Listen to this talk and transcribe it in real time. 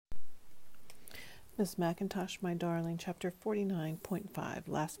Miss Mackintosh, my darling, chapter 49.5,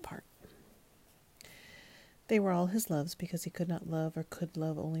 last part. They were all his loves because he could not love or could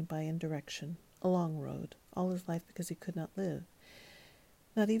love only by indirection, a long road, all his life because he could not live.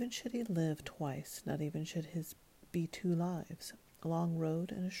 Not even should he live twice, not even should his be two lives, a long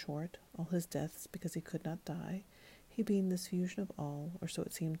road and a short, all his deaths because he could not die, he being this fusion of all, or so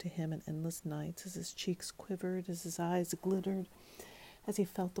it seemed to him in endless nights, as his cheeks quivered, as his eyes glittered, as he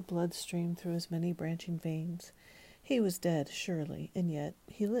felt the blood stream through his many branching veins. He was dead, surely, and yet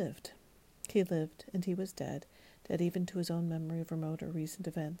he lived. He lived, and he was dead, dead even to his own memory of remote or recent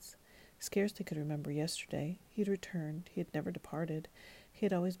events. Scarcely could remember yesterday. He had returned. He had never departed. He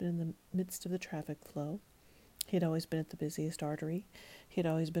had always been in the midst of the traffic flow. He had always been at the busiest artery. He had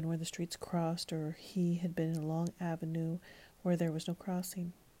always been where the streets crossed, or he had been in a long avenue where there was no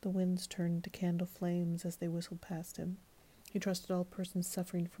crossing. The winds turned to candle flames as they whistled past him. He trusted all persons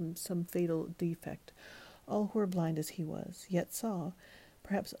suffering from some fatal defect, all who were blind as he was, yet saw,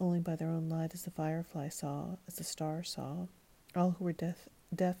 perhaps only by their own light as the firefly saw, as the star saw, all who were deaf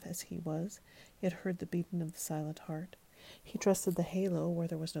as he was, yet heard the beating of the silent heart. He trusted the halo where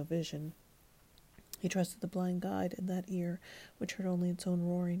there was no vision. He trusted the blind guide in that ear which heard only its own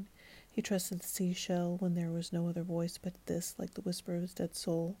roaring. He trusted the seashell when there was no other voice but this, like the whisper of his dead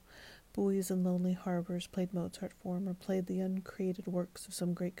soul. Buoys and lonely harbors played Mozart for him, or played the uncreated works of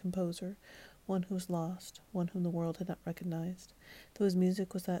some great composer, one who was lost, one whom the world had not recognized, though his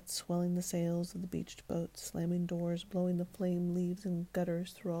music was that swelling the sails of the beached boats, slamming doors, blowing the flame leaves and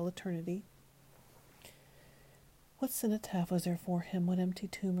gutters through all eternity. What cenotaph was there for him, what empty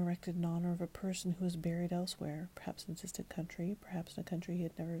tomb erected in honor of a person who was buried elsewhere, perhaps in a distant country, perhaps in a country he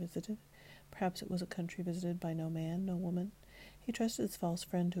had never visited, perhaps it was a country visited by no man, no woman? He trusted his false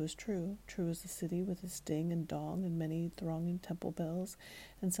friend who was true as the city with its ding and dong and many thronging temple bells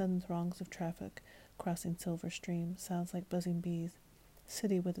and sudden throngs of traffic crossing silver streams, sounds like buzzing bees,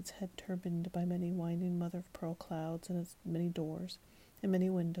 city with its head turbaned by many winding mother-of-pearl clouds and its many doors, and many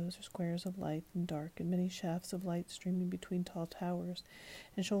windows or squares of light and dark, and many shafts of light streaming between tall towers,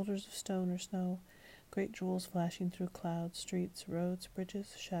 and shoulders of stone or snow, great jewels flashing through clouds, streets, roads,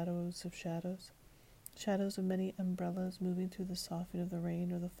 bridges, shadows of shadows. Shadows of many umbrellas moving through the softening of the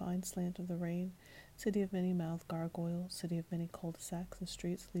rain or the fine slant of the rain, city of many mouthed gargoyles, city of many cul-de-sacs and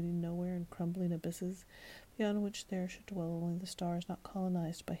streets leading nowhere and crumbling abysses, beyond which there should dwell only the stars not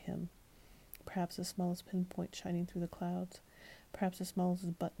colonized by him, perhaps as small as pinpoints shining through the clouds, perhaps as small as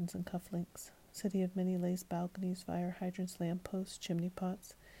buttons and cufflinks, city of many lace balconies, fire hydrants, lamp-posts,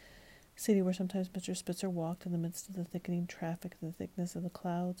 chimney-pots, city where sometimes Mr. Spitzer walked in the midst of the thickening traffic and the thickness of the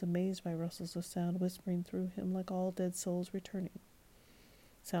clouds, amazed by rustles of sound whispering through him like all dead souls returning.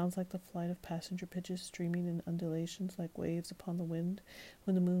 Sounds like the flight of passenger pigeons streaming in undulations like waves upon the wind,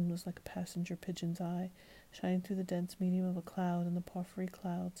 when the moon was like a passenger pigeon's eye, shining through the dense medium of a cloud, and the porphyry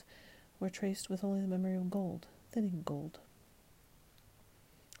clouds were traced with only the memory of gold, thinning gold.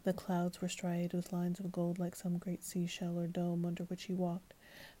 The clouds were striated with lines of gold like some great seashell or dome under which he walked,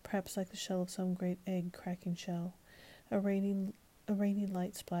 perhaps like the shell of some great egg-cracking shell, a rainy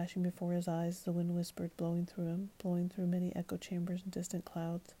light splashing before his eyes as the wind whispered, blowing through him, blowing through many echo chambers and distant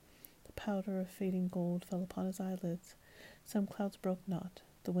clouds. The powder of fading gold fell upon his eyelids. Some clouds broke not.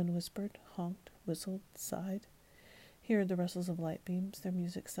 The wind whispered, honked, whistled, sighed. He heard the rustles of light beams, their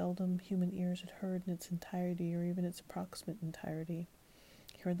music seldom human ears had heard in its entirety or even its approximate entirety.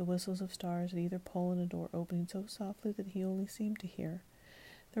 He heard the whistles of stars at either pole and a door opening so softly that he only seemed to hear.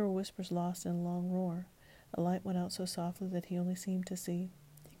 There were whispers lost in a long roar. A light went out so softly that he only seemed to see.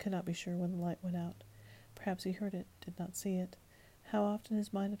 He could not be sure when the light went out. Perhaps he heard it, did not see it. How often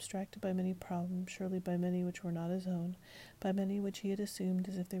his mind abstracted by many problems, surely by many which were not his own, by many which he had assumed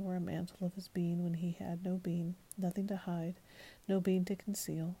as if they were a mantle of his being when he had no being, nothing to hide, no being to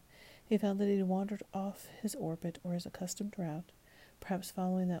conceal. He found that he had wandered off his orbit or his accustomed route, perhaps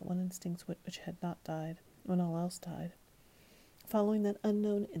following that one instinct which had not died, when all else died. Following that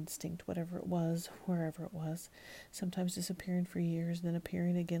unknown instinct, whatever it was, wherever it was, sometimes disappearing for years and then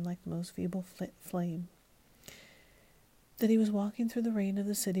appearing again like the most feeble flame. That he was walking through the rain of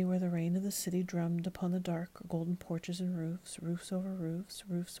the city where the rain of the city drummed upon the dark golden porches and roofs, roofs over roofs,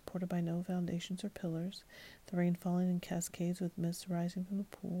 roofs supported by no foundations or pillars, the rain falling in cascades with mist rising from the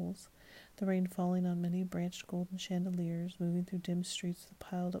pools, the rain falling on many branched golden chandeliers, moving through dim streets with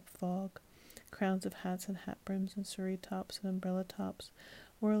piled-up fog, crowns of hats and hat brims and surrey tops and umbrella tops,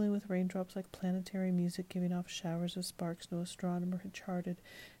 whirling with raindrops like planetary music, giving off showers of sparks no astronomer had charted,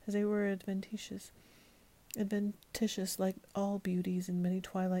 as they were adventitious like all beauties in many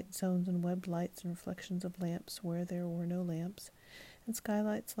twilight zones and webbed lights and reflections of lamps where there were no lamps, and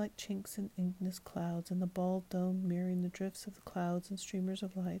skylights like chinks in igneous clouds, and the bald dome mirroring the drifts of the clouds and streamers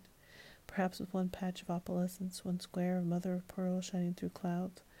of light, perhaps with one patch of opalescence, one square of mother of pearl shining through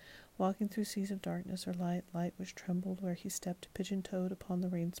clouds, walking through seas of darkness or light which trembled where he stepped pigeon-toed upon the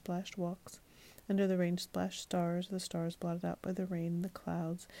rain-splashed walks, under the rain-splashed stars, the stars blotted out by the rain and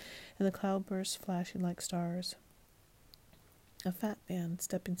the cloudbursts flashing like stars. A fat man,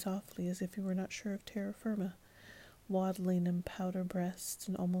 stepping softly as if he were not sure of terra firma, waddling in powder breasts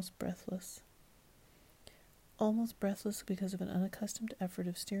and almost breathless because of an unaccustomed effort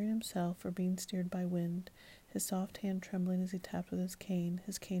of steering himself or being steered by wind, his soft hand trembling as he tapped with his cane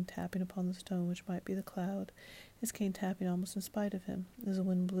tapping upon the stone which might be the cloud, his cane tapping almost in spite of him, as the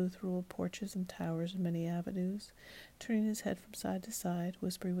wind blew through old porches and towers and many avenues, turning his head from side to side,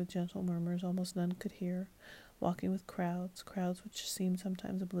 whispering with gentle murmurs almost none could hear, walking with crowds which seemed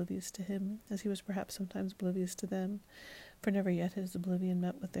sometimes oblivious to him, as he was perhaps sometimes oblivious to them, for never yet had his oblivion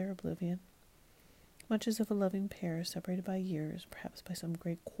met with their oblivion. Much as if a loving pair, separated by years, perhaps by some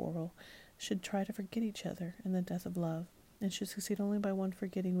great quarrel, should try to forget each other in the death of love, and should succeed only by one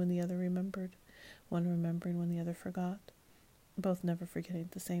forgetting when the other remembered, one remembering when the other forgot, both never forgetting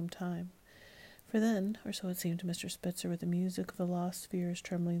at the same time. For then, or so it seemed to Mr. Spitzer, with the music of the lost spheres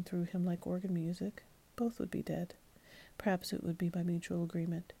trembling through him like organ music, both would be dead. Perhaps it would be by mutual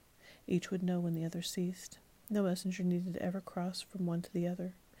agreement. Each would know when the other ceased. No messenger needed to ever cross from one to the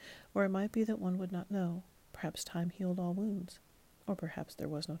other. Or it might be that one would not know. Perhaps time healed all wounds. Or perhaps there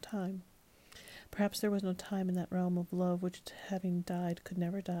was no time. Perhaps there was no time in that realm of love which, having died, could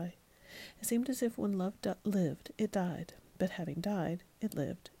never die. It seemed as if when love lived, it died, but having died, it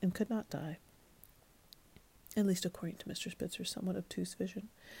lived and could not die. At least according to Mr. Spitzer's somewhat obtuse vision,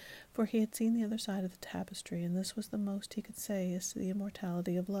 for he had seen the other side of the tapestry, and this was the most he could say as to the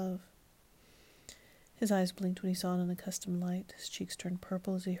immortality of love. His eyes blinked when he saw an unaccustomed light. His cheeks turned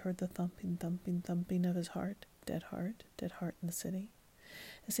purple as he heard the thumping of his heart. Dead heart in the city.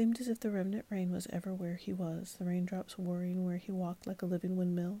 It seemed as if the remnant rain was ever where he was, the raindrops whirring where he walked like a living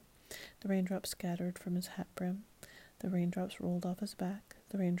windmill. The raindrops scattered from his hat brim. The raindrops rolled off his back.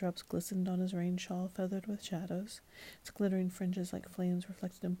 The raindrops glistened on his rain shawl feathered with shadows, its glittering fringes like flames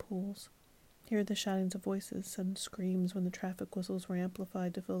reflected in pools. He heard the shoutings of voices, sudden screams when the traffic whistles were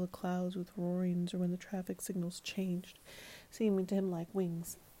amplified to fill the clouds with roarings, or when the traffic signals changed, seeming to him like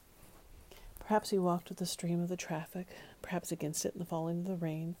wings. Perhaps he walked with the stream of the traffic, perhaps against it in the falling of the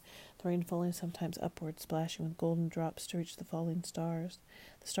rain falling sometimes upward, splashing with golden drops to reach the falling stars,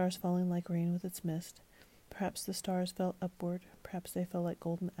 the stars falling like rain with its mist. Perhaps the stars fell upward, perhaps they fell like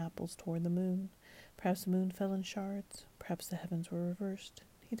golden apples toward the moon, perhaps the moon fell in shards, perhaps the heavens were reversed.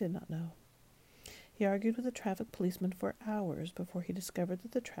 He did not know. He argued with the traffic policeman for hours before he discovered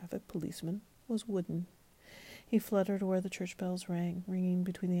that the traffic policeman was wooden. He fluttered where the church bells rang, ringing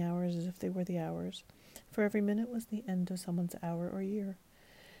between the hours as if they were the hours, for every minute was the end of someone's hour or year.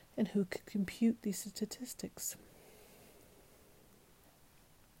 And who could compute these statistics?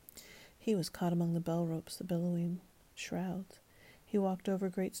 He was caught among the bell ropes, the billowing shrouds. He walked over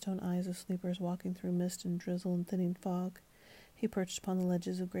great stone eyes of sleepers walking through mist and drizzle and thinning fog. He perched upon the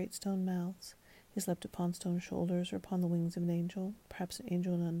ledges of great stone mouths. He slept upon stone shoulders or upon the wings of an angel, perhaps an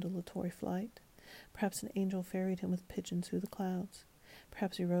angel in undulatory flight. Perhaps an angel ferried him with pigeons through the clouds.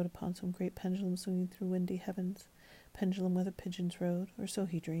 Perhaps he rode upon some great pendulum swinging through windy heavens, pendulum where the pigeons rode, or so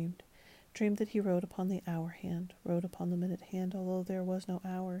he dreamed that he rode upon the hour hand, rode upon the minute hand, although there was no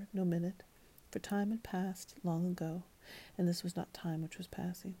hour, no minute, for time had passed long ago, and this was not time which was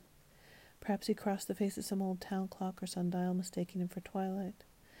passing. Perhaps he crossed the face of some old town clock or sundial, mistaking him for twilight.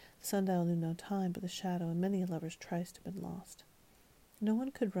 The sundial knew no time but the shadow, and many a lover's tryst had been lost. No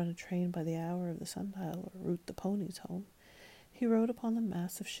one could run a train by the hour of the sundial or route the ponies home. He rode upon the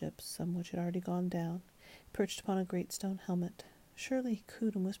mass of ships, some which had already gone down, perched upon a great stone helmet. Surely he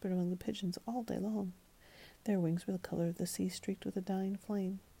cooed and whispered among the pigeons all day long. Their wings were the color of the sea streaked with a dying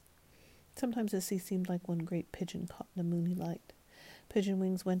flame. Sometimes the sea seemed like one great pigeon caught in a moony light. Pigeon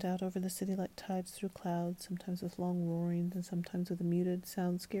wings went out over the city like tides through clouds, sometimes with long roarings and sometimes with a muted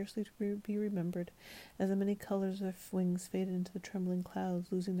sound scarcely to be remembered, as the many colors of their wings faded into the trembling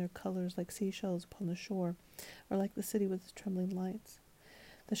clouds, losing their colors like seashells upon the shore, or like the city with its trembling lights.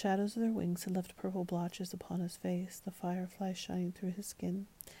 The shadows of their wings had left purple blotches upon his face, the fireflies shining through his skin,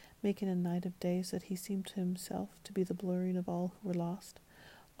 making a night of day so that he seemed to himself to be the blurring of all who were lost,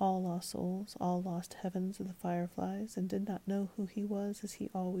 all lost souls, all lost heavens of the fireflies, and did not know who he was, as he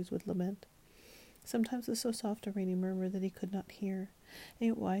always would lament. Sometimes with so soft a rainy murmur that he could not hear, and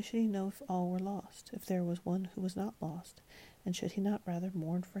yet why should he know if all were lost, if there was one who was not lost, and should he not rather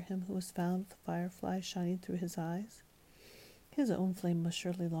mourn for him who was found with the fireflies shining through his eyes? His own flame must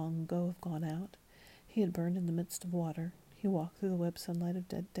surely long ago have gone out. He had burned in the midst of water. He walked through the web sunlight of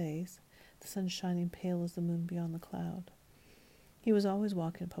dead days, the sun shining pale as the moon beyond the cloud. He was always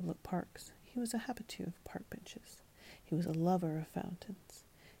walking in public parks. He was a habitué of park benches. He was a lover of fountains.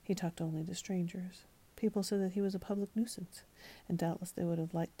 He talked only to strangers. People said that he was a public nuisance, and doubtless they would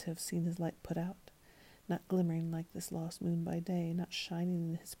have liked to have seen his light put out, not glimmering like this lost moon by day, not shining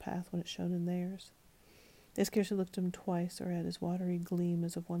in his path when it shone in theirs. They scarcely looked at him twice, or at his watery gleam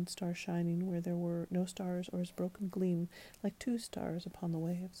as of one star shining where there were no stars, or his broken gleam like two stars upon the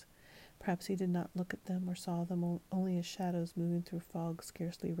waves. Perhaps he did not look at them or saw them only as shadows moving through fog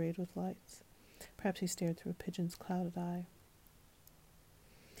scarcely rayed with lights. Perhaps he stared through a pigeon's clouded eye.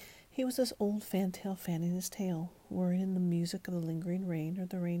 He was this old fantail fanning his tail, worried in the music of the lingering rain, or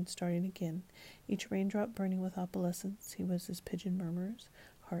the rain starting again, each raindrop burning with opalescence. He was as pigeon murmurs,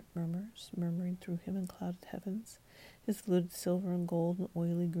 heart murmurs, murmuring through him in clouded heavens, his fluted silver and gold and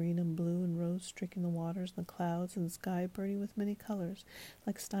oily green and blue and rose streaking the waters and the clouds and the sky burning with many colors,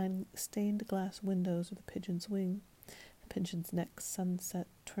 like stained glass windows of the pigeon's wing. The pigeon's neck sunset,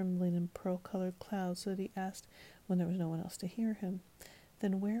 trembling in pearl-colored clouds, so that he asked, when there was no one else to hear him,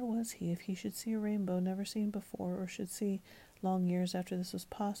 then where was he if he should see a rainbow never seen before, or should see, long years after this was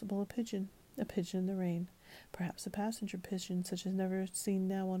possible, a pigeon in the rain, perhaps a passenger pigeon such as never seen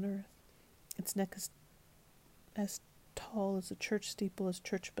now on earth. Its neck as tall as a church steeple, as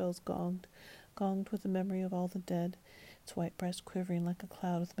church bells gonged with the memory of all the dead, its white breast quivering like a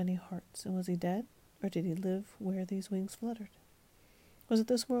cloud with many hearts. And was he dead, or did he live where these wings fluttered? Was it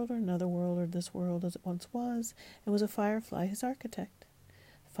this world or another world, or this world as it once was, and was a firefly his architect?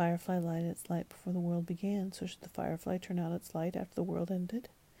 The firefly lighted its light before the world began, so should the firefly turn out its light after the world ended?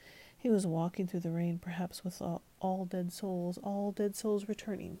 He was walking through the rain, perhaps with all dead souls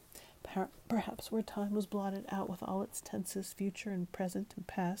returning, perhaps where time was blotted out with all its tenses, future and present and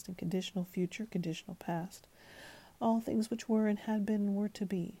past and conditional future, conditional past, all things which were and had been and were to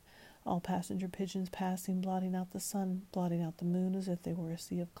be, all passenger pigeons passing, blotting out the sun, blotting out the moon as if they were a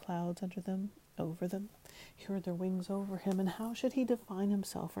sea of clouds under them, over them. He heard their wings over him, and how should he define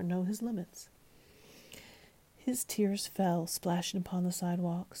himself or know his limits? His tears fell, splashing upon the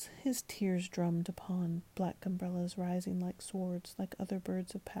sidewalks. His tears drummed upon black umbrellas rising like swords, like other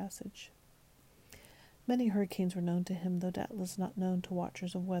birds of passage. Many hurricanes were known to him, though doubtless not known to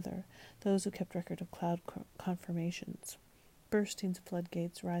watchers of weather, those who kept record of cloud conformations. Burstings of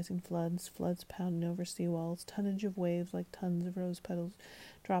floodgates, rising floods pounding over seawalls, tonnage of waves like tons of rose petals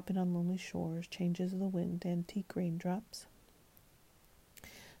dropping on lonely shores, changes of the wind, antique raindrops.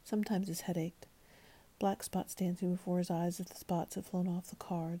 Sometimes his head ached. Black spots dancing before his eyes as the spots had flown off the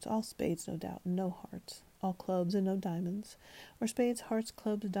cards, all spades, no doubt, and no hearts, all clubs and no diamonds, or spades, hearts,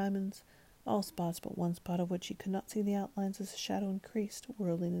 clubs, diamonds, all spots but one spot of which he could not see the outlines as the shadow increased,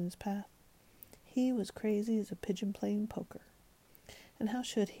 whirling in his path. He was crazy as a pigeon playing poker. And how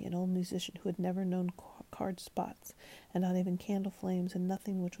should he, an old musician who had never known card spots, and not even candle flames, and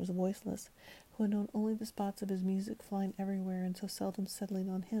nothing which was voiceless, who had known only the spots of his music flying everywhere and so seldom settling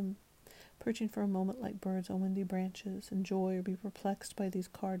on him, perching for a moment like birds on windy branches, enjoy or be perplexed by these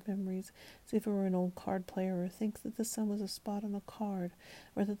card memories, as if it were an old card player, or think that the sun was a spot on a card,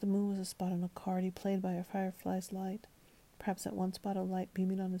 or that the moon was a spot on a card he played by a firefly's light, perhaps that one spot of light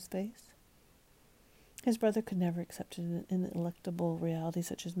beaming on his face? His brother could never accept an ineluctable reality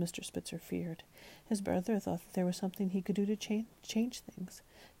such as Mr. Spitzer feared. His brother thought that there was something he could do to change things,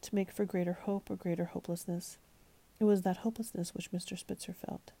 to make for greater hope or greater hopelessness. It was that hopelessness which Mr. Spitzer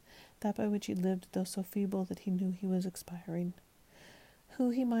felt, that by which he lived, though so feeble that he knew he was expiring.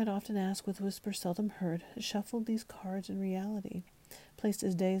 Who, he might often ask with whisper seldom heard, shuffled these cards in reality, placed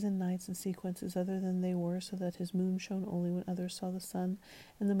his days and nights in sequences other than they were, so that his moon shone only when others saw the sun,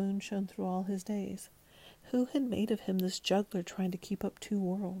 and the moon shone through all his days? Who had made of him this juggler trying to keep up two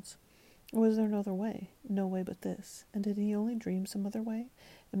worlds? Or was there no other way? No way but this. And did he only dream some other way?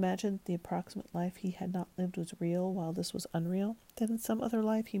 Imagine that the approximate life he had not lived was real, while this was unreal? That in some other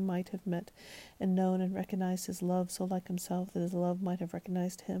life he might have met and known and recognized his love so like himself that his love might have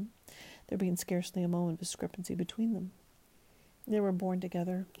recognized him, there being scarcely a moment of discrepancy between them. They were born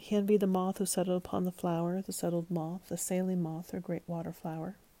together. He envied the moth who settled upon the flower, the settled moth, the sailing moth, or great water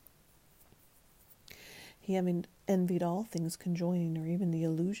flower. He having envied all things conjoining, or even the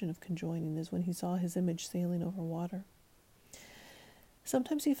illusion of conjoining, as when he saw his image sailing over water.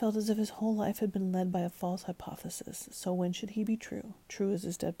 Sometimes he felt as if his whole life had been led by a false hypothesis. So when should he be true? True as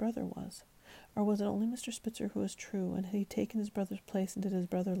his dead brother was? Or was it only Mr. Spitzer who was true, and had he taken his brother's place, and did his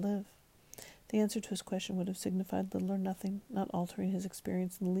brother live? The answer to his question would have signified little or nothing, not altering his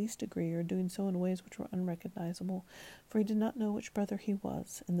experience in the least degree, or doing so in ways which were unrecognizable, for he did not know which brother he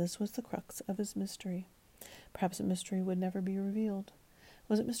was, and this was the crux of his mystery. Perhaps the mystery would never be revealed.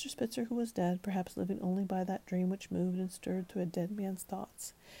 Was it Mr. Spitzer who was dead, perhaps living only by that dream which moved and stirred through a dead man's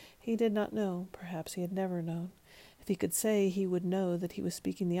thoughts? He did not know. Perhaps he had never known. If he could say, he would know that he was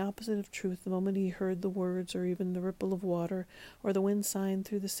speaking the opposite of truth the moment he heard the words, or even the ripple of water, or the wind sighing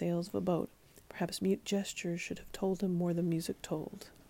through the sails of a boat. Perhaps mute gestures should have told him more than music told.